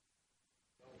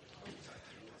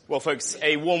Well, folks,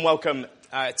 a warm welcome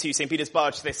to St. Peter's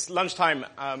Barge this lunchtime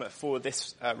for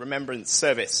this Remembrance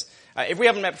service. If we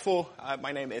haven't met before,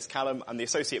 my name is Callum. I'm the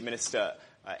Associate Minister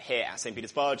here at St.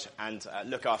 Peter's Barge and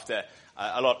look after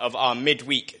a lot of our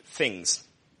midweek things.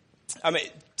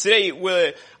 Today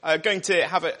we're going to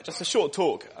have just a short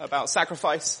talk about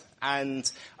sacrifice and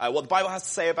what the Bible has to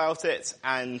say about it,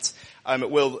 and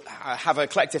we'll have a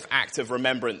collective act of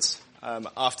remembrance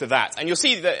after that. And you'll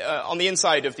see that on the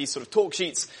inside of these sort of talk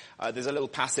sheets, there's a little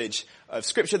passage of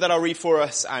scripture that I'll read for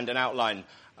us and an outline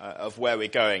of where we're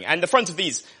going. And the front of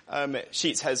these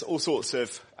sheets has all sorts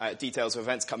of details of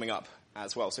events coming up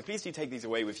as well. So please do take these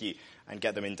away with you and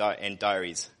get them in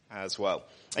diaries as well.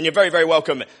 And you're very, very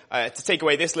welcome to take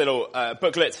away this little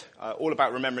booklet all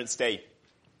about Remembrance Day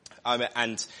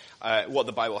and what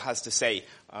the Bible has to say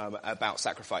about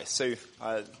sacrifice. So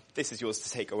this is yours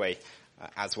to take away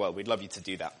as well. We'd love you to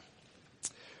do that.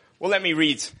 Well, let me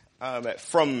read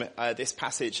from this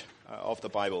passage of the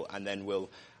Bible, and then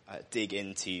we'll dig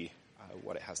into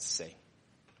what it has to say.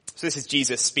 So this is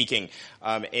Jesus speaking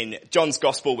in John's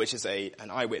Gospel, which is an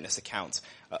eyewitness account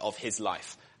of his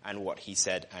life and what he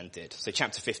said and did. So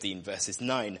chapter 15, verses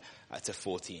 9 to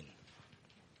 14.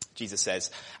 Jesus says,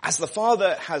 "As the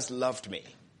Father has loved me,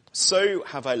 so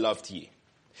have I loved you.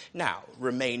 Now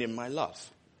remain in my love.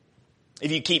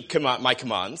 If you keep my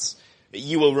commands,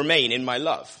 you will remain in my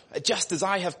love, just as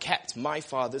I have kept my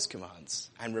Father's commands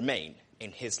and remain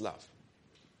in his love.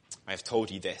 I have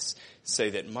told you this so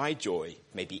that my joy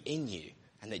may be in you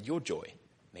and that your joy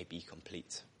may be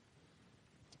complete.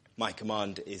 My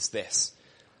command is this: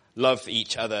 love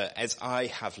each other as I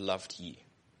have loved you.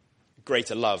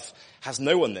 Greater love has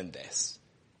no one than this,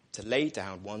 to lay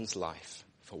down one's life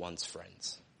for one's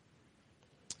friends.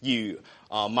 You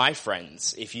are my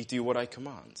friends if you do what I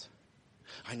command.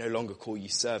 I no longer call you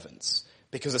servants,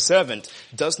 because a servant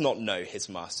does not know his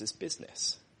master's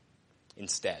business.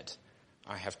 Instead,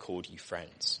 I have called you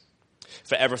friends.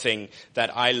 For everything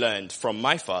that I learned from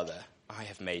my Father, I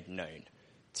have made known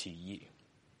to you."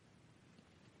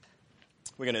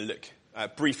 We're going to look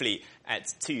briefly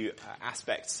at two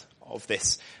aspects of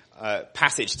this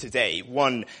passage today.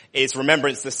 One is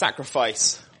remembrance, the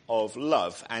sacrifice of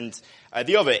love, and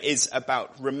the other is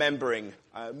about remembering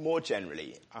more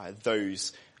generally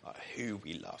those who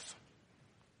we love.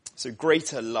 So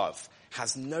greater love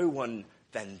has no one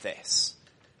than this,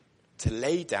 to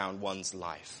lay down one's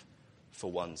life for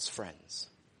one's friends.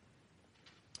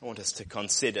 I want us to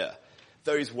consider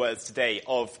those words today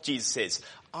of Jesus's.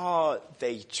 Are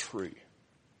they true?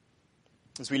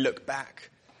 As we look back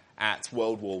at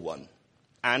World War I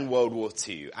and World War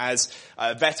II, as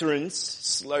veterans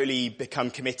slowly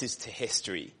become committed to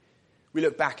history, we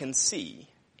look back and see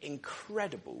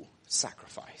incredible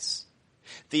sacrifice.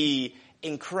 The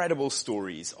incredible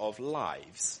stories of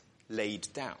lives laid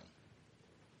down.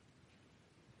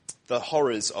 The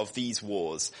horrors of these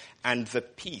wars and the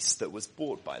peace that was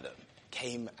bought by them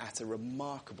came at a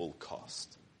remarkable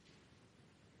cost.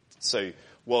 So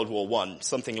World War I,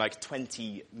 something like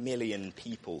 20 million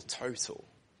people total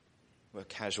were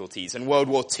casualties. And World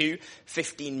War II,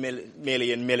 15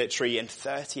 million military and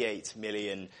 38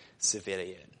 million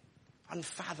civilian.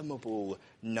 Unfathomable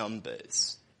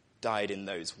numbers died in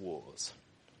those wars.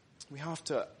 We have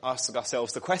to ask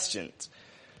ourselves the question,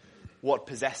 what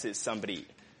possesses somebody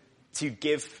to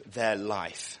give their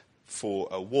life for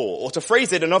a war? Or to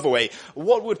phrase it another way,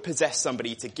 what would possess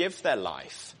somebody to give their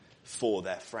life for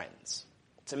their friends?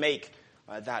 To make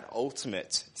that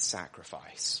ultimate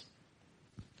sacrifice?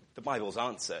 The Bible's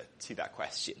answer to that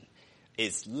question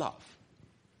is love.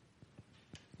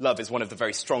 Love is one of the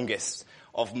very strongest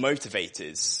of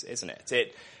motivators, isn't it?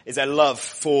 It is a love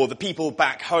for the people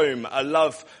back home, a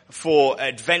love for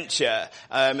adventure,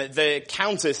 the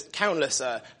countless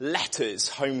letters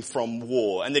home from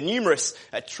war, and the numerous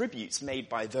tributes made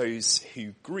by those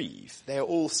who grieve. They are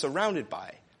all surrounded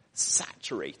by,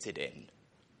 saturated in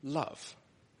love.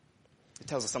 It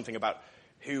tells us something about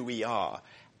who we are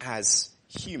as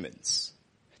humans.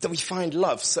 That we find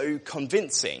love so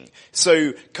convincing,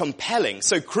 so compelling,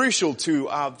 so crucial to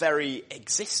our very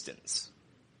existence.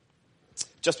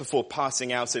 Just before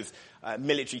passing out of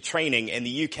military training in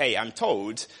the UK, I'm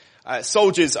told,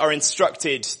 soldiers are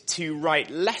instructed to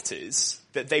write letters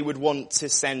that they would want to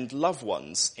send loved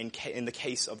ones in the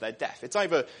case of their death. It's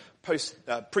either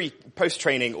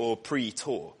post-training or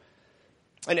pre-tour.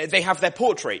 And they have their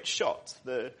portrait shot,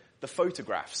 the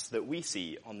photographs that we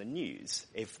see on the news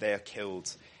if they're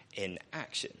killed in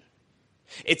action.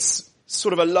 It's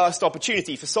sort of a last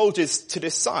opportunity for soldiers to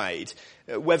decide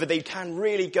whether they can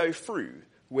really go through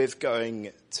with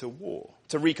going to war,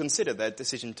 to reconsider their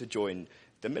decision to join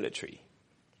the military.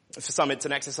 For some, it's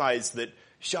an exercise that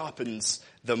sharpens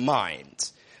the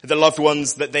mind. The loved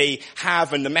ones that they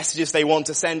have and the messages they want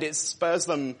to send, it spurs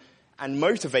them and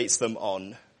motivates them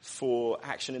on for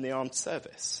action in the armed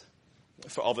service.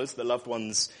 For others, the loved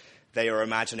ones they are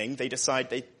imagining, they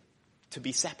decide to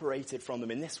be separated from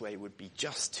them in this way would be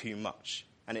just too much,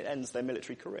 and it ends their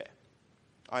military career.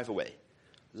 Either way,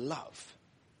 love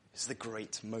is the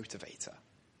great motivator.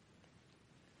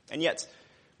 And yet,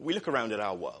 we look around at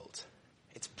our world.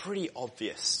 It's pretty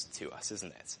obvious to us,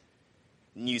 isn't it?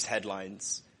 News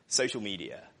headlines, social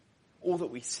media, all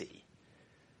that we see.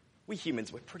 We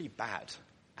humans, we're pretty bad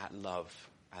at love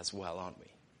as well, aren't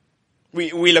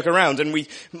we? We look around and we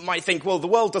might think, well, the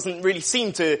world doesn't really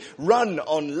seem to run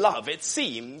on love. It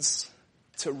seems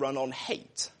to run on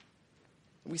hate.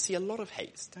 We see a lot of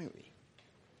hate, don't we?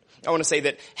 I want to say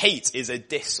that hate is a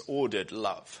disordered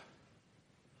love.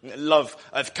 Love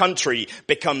of country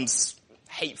becomes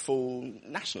hateful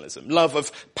nationalism. Love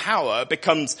of power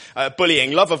becomes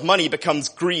bullying. Love of money becomes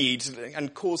greed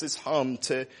and causes harm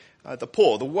to the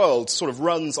poor. The world sort of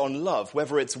runs on love,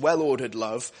 whether it's well-ordered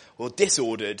love or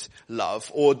disordered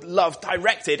love or love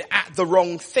directed at the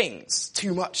wrong things.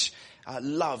 Too much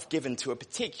love given to a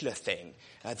particular thing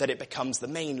that it becomes the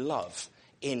main love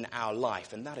in our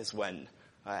life. And that is when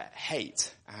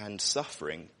hate and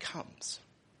suffering comes.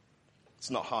 It's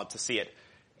not hard to see it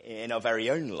in our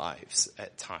very own lives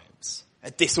at times.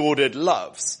 Disordered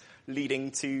loves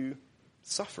leading to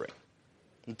suffering.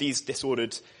 And these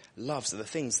disordered loves are the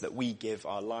things that we give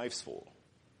our lives for.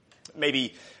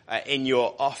 Maybe in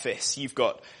your office you've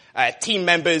got team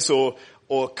members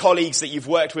or colleagues that you've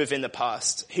worked with in the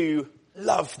past who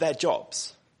love their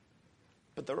jobs.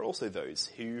 But there are also those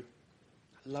who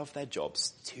love their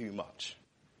jobs too much.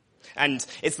 And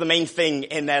it's the main thing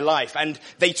in their life. And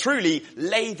they truly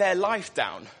lay their life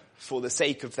down for the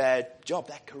sake of their job,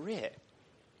 their career.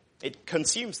 It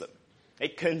consumes them.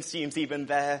 It consumes even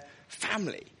their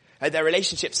family. Their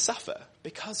relationships suffer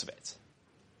because of it.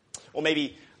 Or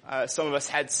maybe some of us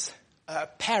had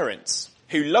parents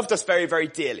who loved us very, very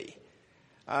dearly.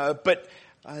 But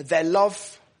their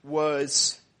love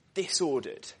was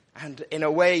disordered and in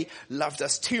a way loved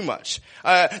us too much.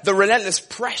 The relentless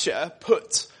pressure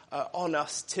put on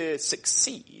us to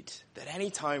succeed, that any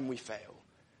time we fail,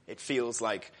 it feels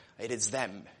like it is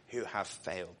them who have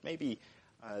failed. Maybe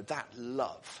that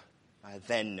love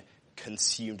then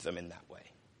consumed them in that way.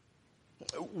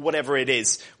 Whatever it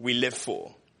is we live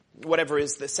for, whatever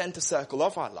is the center circle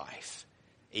of our life,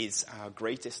 is our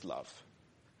greatest love.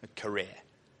 A career,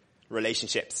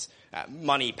 relationships,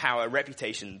 money, power,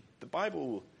 reputation. The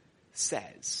Bible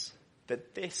says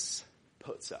that this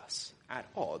puts us at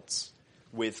odds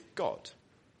with God.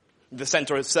 The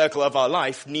center circle of our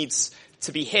life needs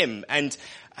to be Him, and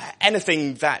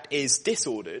anything that is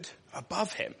disordered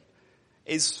above Him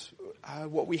is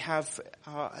what we have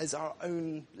as our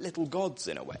own little gods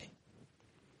in a way.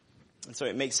 And so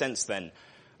it makes sense then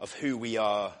of who we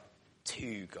are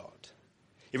to God.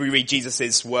 If we read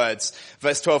Jesus' words,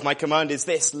 verse 12, my command is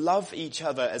this, love each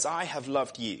other as I have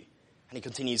loved you. And he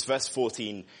continues, verse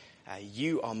 14,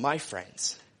 you are my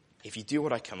friends if you do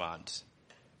what I command.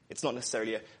 It's not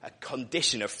necessarily a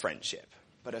condition of friendship,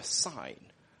 but a sign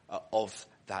of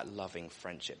that loving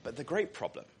friendship. But the great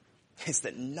problem is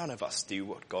that none of us do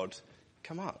what God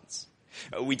commands.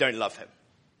 We don't love Him.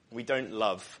 We don't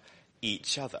love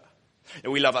each other.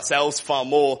 We love ourselves far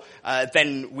more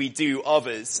than we do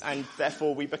others, and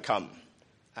therefore we become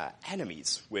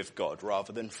enemies with God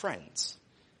rather than friends.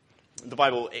 The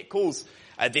Bible, it calls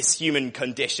this human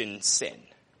condition sin.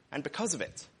 And because of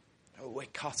it, we're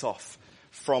cut off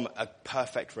from a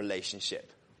perfect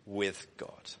relationship with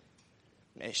God.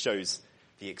 It shows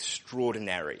the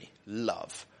extraordinary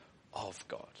love of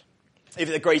God. If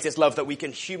the greatest love that we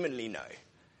can humanly know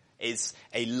is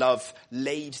a love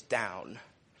laid down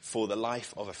for the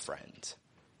life of a friend,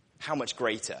 how much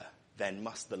greater then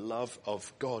must the love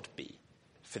of God be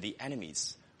for the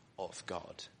enemies of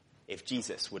God if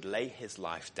Jesus would lay his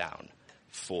life down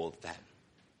for them?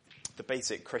 The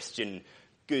basic Christian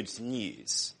good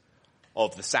news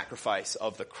of the sacrifice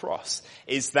of the cross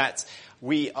is that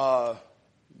we are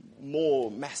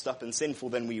more messed up and sinful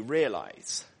than we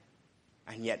realize,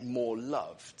 and yet more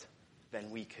loved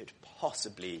than we could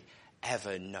possibly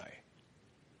ever know.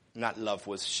 And that love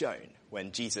was shown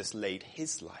when Jesus laid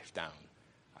his life down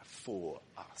for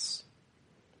us.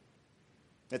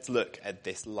 Let's look at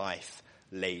this life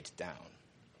laid down.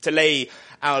 To lay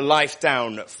our life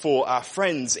down for our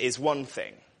friends is one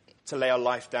thing. To lay our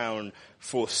life down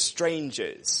for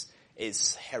strangers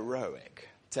is heroic.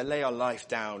 To lay our life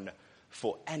down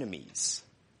for enemies,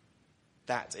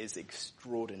 that is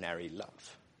extraordinary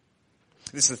love.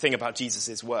 This is the thing about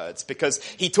Jesus' words, because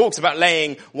he talks about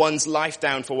laying one's life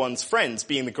down for one's friends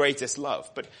being the greatest love.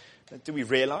 But do we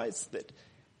realize that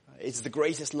it's the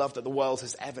greatest love that the world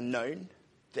has ever known,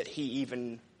 that he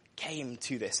even came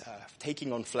to this earth,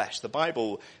 taking on flesh? The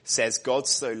Bible says God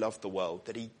so loved the world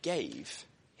that he gave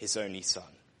his only son.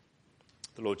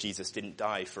 The Lord Jesus didn't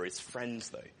die for his friends,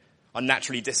 though.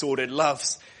 Unnaturally disordered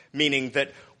loves, meaning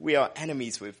that we are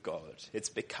enemies with God. It's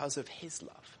because of his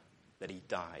love that he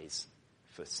dies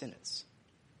for sinners.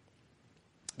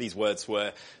 These words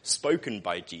were spoken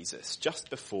by Jesus just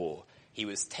before he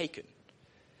was taken,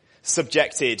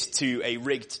 subjected to a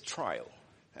rigged trial,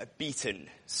 beaten,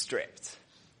 stripped,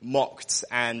 mocked,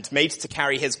 and made to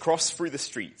carry his cross through the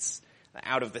streets,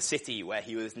 out of the city where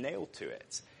he was nailed to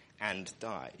it and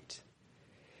died.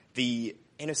 The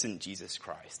innocent Jesus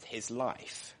Christ, his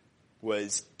life,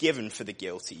 was given for the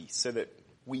guilty so that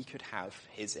we could have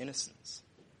his innocence.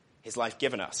 His life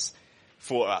given us,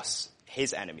 for us,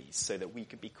 his enemies, so that we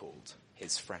could be called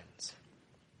his friends.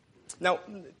 Now,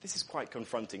 this is quite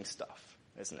confronting stuff,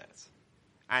 isn't it?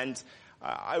 And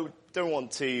I don't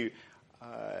want to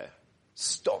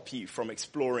stop you from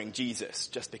exploring Jesus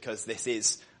just because this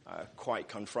is quite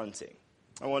confronting.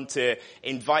 I want to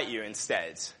invite you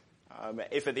instead,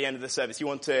 if at the end of the service you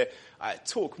want to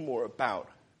talk more about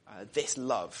this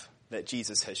love that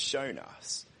Jesus has shown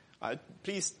us,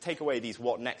 please take away these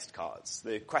what next cards,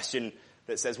 the question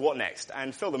that says what next,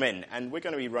 and fill them in. And we're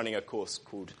going to be running a course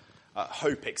called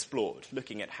Hope Explored,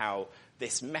 looking at how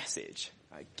this message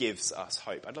gives us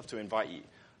hope. I'd love to invite you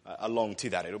along to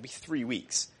that. It'll be 3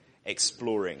 weeks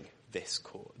exploring this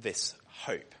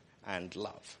hope and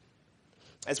love.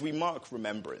 As we mark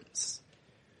Remembrance,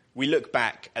 we look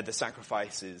back at the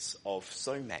sacrifices of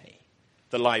so many,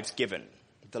 the lives given,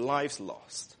 the lives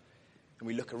lost, and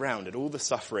we look around at all the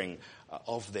suffering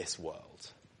of this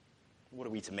world. What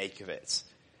are we to make of it?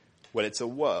 Well, it's a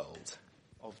world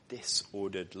of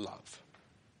disordered love.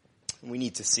 And we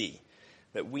need to see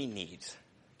that we need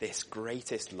this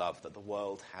greatest love that the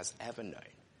world has ever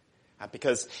known.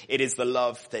 Because it is the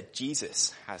love that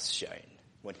Jesus has shown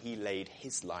when he laid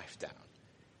his life down,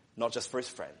 not just for his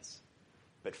friends,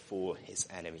 but for his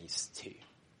enemies too.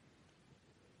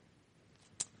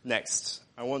 Next,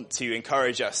 I want to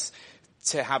encourage us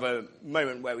to have a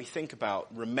moment where we think about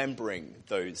remembering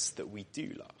those that we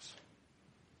do love.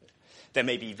 There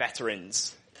may be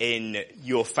veterans in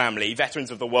your family,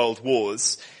 veterans of the world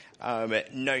wars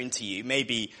known to you,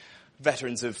 maybe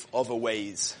veterans of other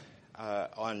ways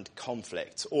and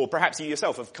conflict, or perhaps you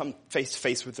yourself have come face to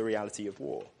face with the reality of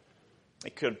war.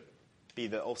 It could be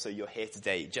that also you're here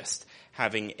today just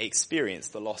having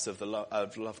experienced the loss of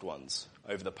loved ones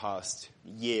over the past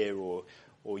year or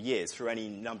years through any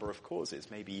number of causes,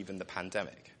 maybe even the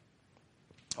pandemic.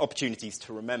 Opportunities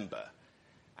to remember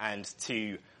and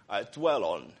to dwell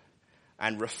on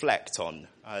and reflect on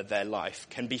their life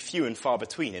can be few and far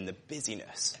between in the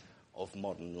busyness of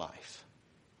modern life.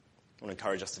 I want to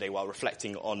encourage us today, while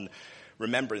reflecting on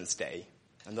Remembrance Day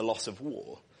and the loss of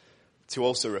war, to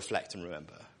also reflect and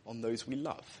remember on those we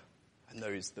love and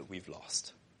those that we've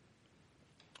lost.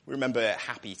 We remember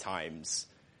happy times,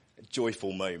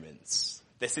 joyful moments,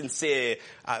 the sincere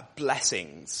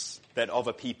blessings that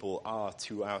other people are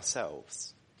to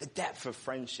ourselves, the depth of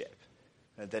friendship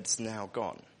that's now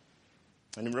gone.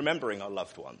 And in remembering our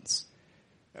loved ones,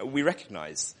 we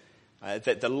recognize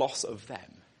that the loss of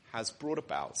them has brought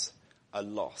about a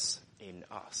loss in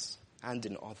us and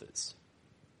in others.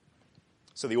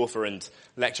 So the author and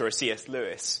lecturer C.S.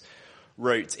 Lewis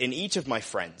wrote, "In each of my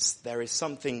friends, there is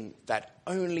something that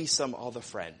only some other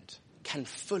friend can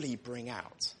fully bring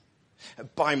out.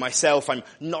 By myself, I'm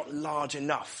not large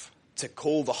enough to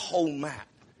call the whole man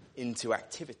into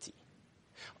activity.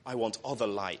 I want other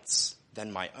lights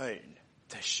than my own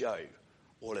to show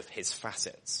all of his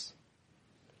facets."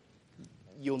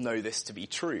 You'll know this to be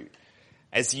true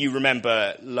as you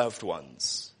remember loved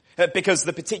ones, because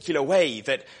the particular way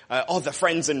that other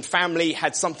friends and family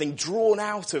had something drawn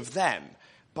out of them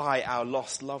by our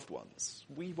lost loved ones,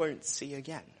 we won't see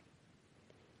again.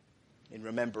 In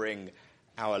remembering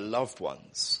our loved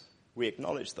ones, we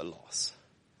acknowledge the loss,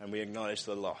 and we acknowledge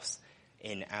the loss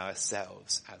in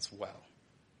ourselves as well.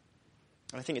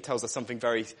 And I think it tells us something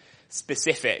very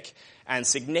specific and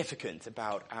significant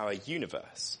about our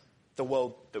universe, the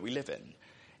world that we live in.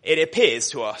 It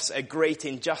appears to us a great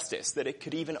injustice that it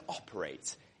could even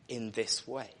operate in this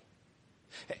way.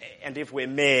 And if we're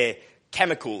mere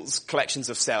chemicals, collections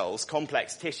of cells,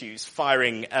 complex tissues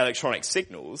firing electronic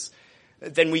signals,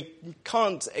 then we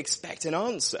can't expect an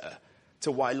answer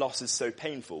to why loss is so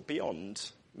painful beyond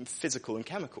physical and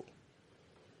chemical.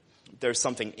 There is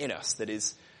something in us that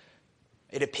is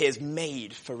It appears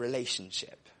made for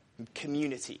relationship,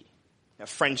 community,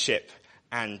 friendship,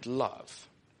 and love.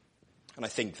 And I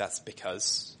think that's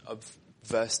because of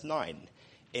verse 9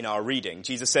 in our reading.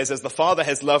 Jesus says, as the Father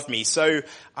has loved me, so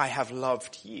I have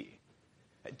loved you.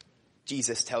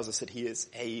 Jesus tells us that he is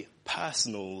a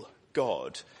personal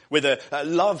God with a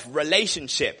love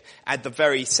relationship at the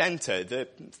very center. The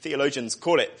theologians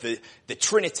call it the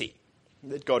Trinity,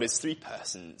 that God is three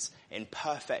persons in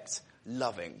perfect,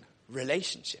 loving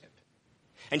relationship.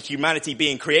 And humanity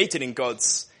being created in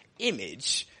God's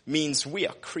image means we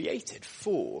are created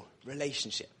for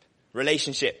relationship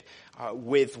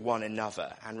with one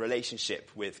another and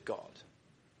relationship with God.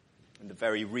 And the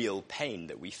very real pain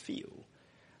that we feel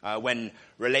when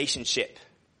relationship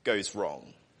goes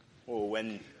wrong, or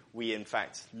when we in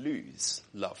fact lose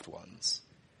loved ones,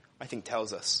 I think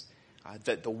tells us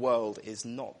that the world is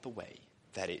not the way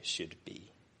that it should be.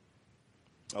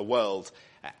 A world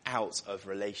out of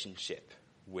relationship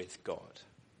with God.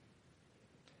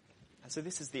 And so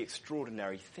this is the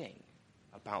extraordinary thing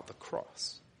about the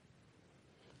cross.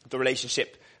 The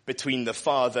relationship between the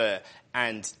Father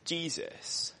and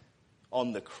Jesus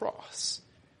on the cross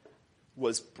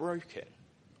was broken.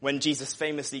 When Jesus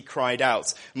famously cried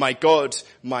out, my God,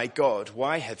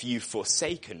 why have you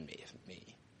forsaken me?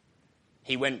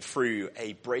 He went through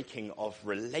a breaking of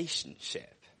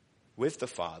relationship with the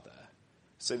Father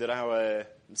so that our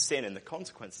sin and the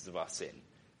consequences of our sin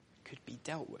could be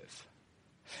dealt with.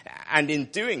 And in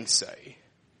doing so,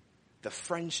 the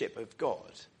friendship of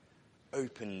God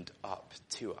opened up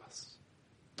to us.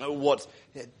 What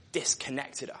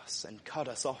disconnected us and cut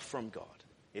us off from God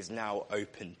is now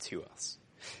open to us.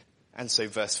 And so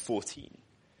verse 14,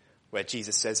 where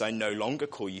Jesus says, I no longer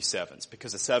call you servants,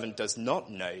 because a servant does not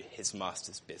know his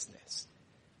master's business.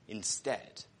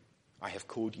 Instead, I have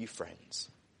called you friends.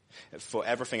 For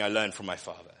everything I learned from my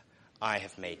Father, I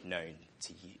have made known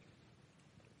to you.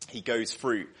 He goes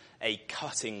through a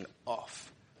cutting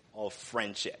off of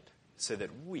friendship so that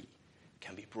we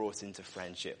can be brought into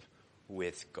friendship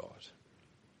with God.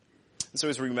 And so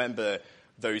as we remember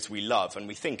those we love and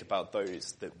we think about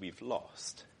those that we've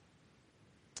lost,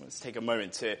 let's take a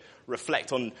moment to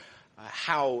reflect on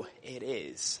how it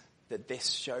is that this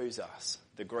shows us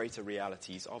the greater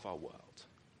realities of our world,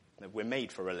 that we're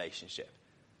made for relationship.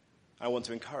 I want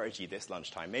to encourage you this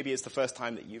lunchtime, maybe it's the first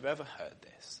time that you've ever heard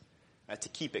this, to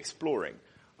keep exploring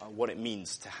what it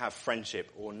means to have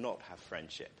friendship or not have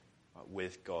friendship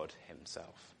with God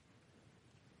himself.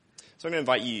 So I'm going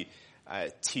to invite you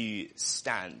to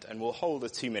stand, and we'll hold a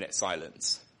 2-minute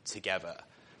silence together.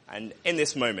 And in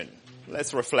this moment,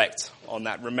 let's reflect on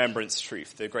that remembrance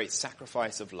truth, the great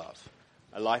sacrifice of love,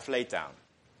 a life laid down,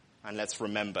 and let's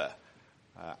remember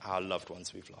our loved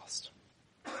ones we've lost.